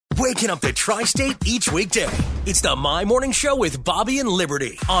waking up the tri-state each weekday. It's the My Morning Show with Bobby and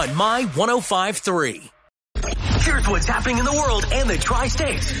Liberty on My 105.3. Here's what's happening in the world and the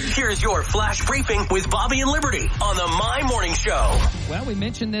tri-states. Here's your flash briefing with Bobby and Liberty on the My Morning Show. Well, we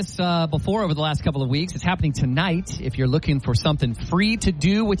mentioned this before over the last couple of weeks. It's happening tonight. If you're looking for something free to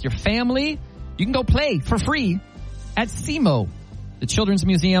do with your family, you can go play for free at SEMO, the Children's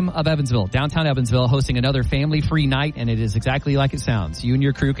Museum of Evansville, downtown Evansville, hosting another family-free night, and it is exactly like it sounds. You and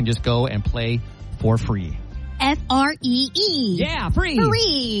your crew can just go and play for free. F-R-E-E. Yeah, free.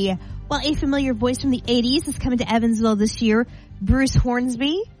 Free. Well, a familiar voice from the 80s is coming to Evansville this year, Bruce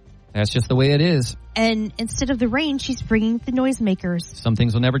Hornsby. That's just the way it is. And instead of the rain, she's bringing the noisemakers. Some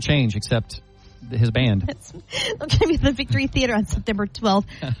things will never change except his band. They're going to be at the Victory Theater on September 12th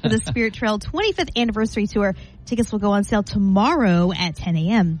for the Spirit Trail 25th Anniversary Tour. Tickets will go on sale tomorrow at 10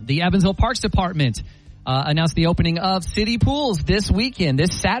 a.m. The Evansville Parks Department announced the opening of city pools this weekend,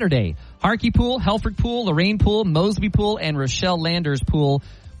 this Saturday. Harkey Pool, Helford Pool, Lorraine Pool, Mosby Pool, and Rochelle Landers Pool.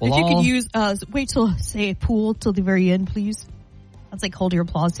 If you could use, wait till, say, pool till the very end, please. That's like hold your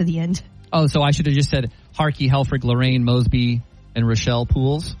applause to the end. Oh, so I should have just said Harkey, Helford, Lorraine, Mosby, and Rochelle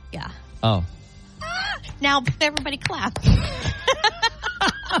pools? Yeah. Oh. Now everybody clap.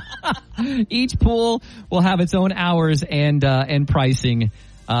 Each pool will have its own hours and pricing.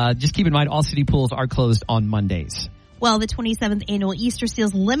 Just keep in mind, all city pools are closed on Mondays. Well, the 27th Annual Easter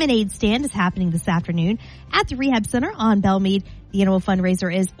Seals Lemonade Stand is happening this afternoon at the Rehab Center on Belmead. The annual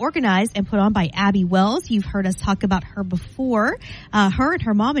fundraiser is organized and put on by Abby Wells. You've heard us talk about her before. Her and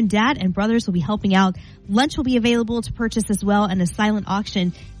her mom and dad and brothers will be helping out. Lunch will be available to purchase as well, and a silent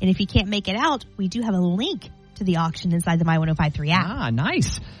auction. And if you can't make it out, we do have a link to the auction inside the My 105.3 app. Ah,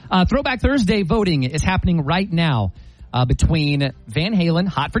 nice. Throwback Thursday voting is happening right now between Van Halen,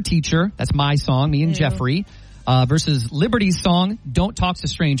 Hot for Teacher. That's my song, me and Jeffrey. Versus Liberty's song, Don't Talk to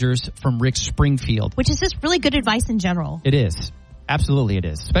Strangers from Rick Springfield. Which is just really good advice in general. It is. Absolutely it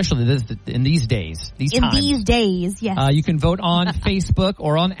is. Especially in these days. In these days, yes. You can vote on Facebook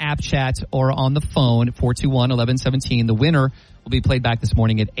or on App Chat or on the phone, 421-1117. The winner will be played back this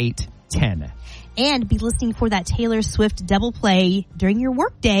morning at 8:10. And be listening for that Taylor Swift double play during your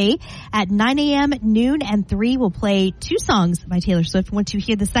workday at 9 a.m., noon, and 3. We'll play 2 songs by Taylor Swift. Once you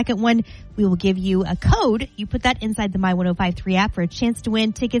hear the second one, we will give you a code. You put that inside the My 105.3 app for a chance to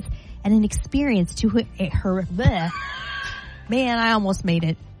win tickets and an experience to her. Bleh. Man, I almost made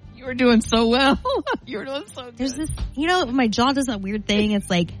it. You were doing so well. You were doing so good. There's this, my jaw does that weird thing. It's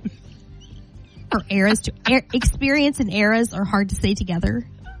like, experience and eras are hard to say together.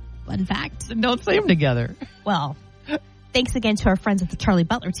 Fun fact. Don't say them together. Well, thanks again to our friends at the Charlie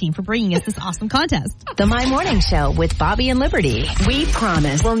Butler team for bringing us this awesome contest. The My Morning Show with Bobby and Liberty. We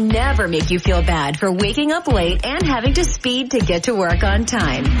promise we'll never make you feel bad for waking up late and having to speed to get to work on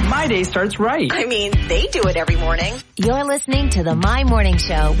time. My day starts right. I mean, they do it every morning. You're listening to the My Morning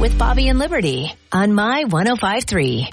Show with Bobby and Liberty on My 105.3.